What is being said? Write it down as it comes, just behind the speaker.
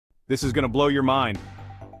This is gonna blow your mind.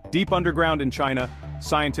 Deep underground in China,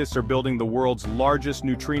 scientists are building the world's largest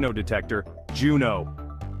neutrino detector, JUNO.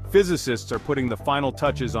 Physicists are putting the final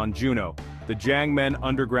touches on JUNO, the Jiangmen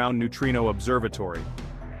Underground Neutrino Observatory.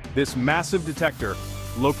 This massive detector,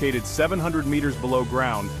 located 700 meters below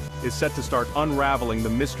ground, is set to start unraveling the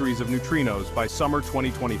mysteries of neutrinos by summer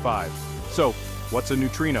 2025. So, what's a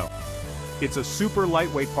neutrino? It's a super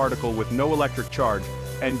lightweight particle with no electric charge,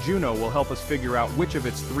 and JUNO will help us figure out which of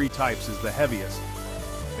its three types is the heaviest.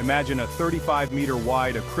 Imagine a 35-meter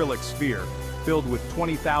wide acrylic sphere, filled with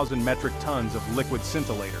 20,000 metric tons of liquid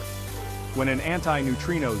scintillator. When an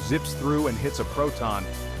antineutrino zips through and hits a proton,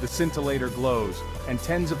 the scintillator glows, and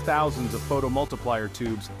tens of thousands of photomultiplier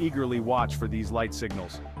tubes eagerly watch for these light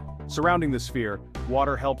signals. Surrounding the sphere,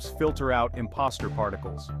 water helps filter out imposter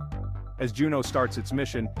particles. As JUNO starts its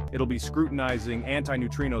mission, it'll be scrutinizing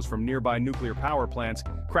antineutrinos from nearby nuclear power plants,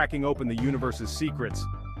 cracking open the universe's secrets.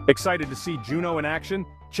 Excited to see JUNO in action?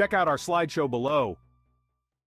 Check out our slideshow below.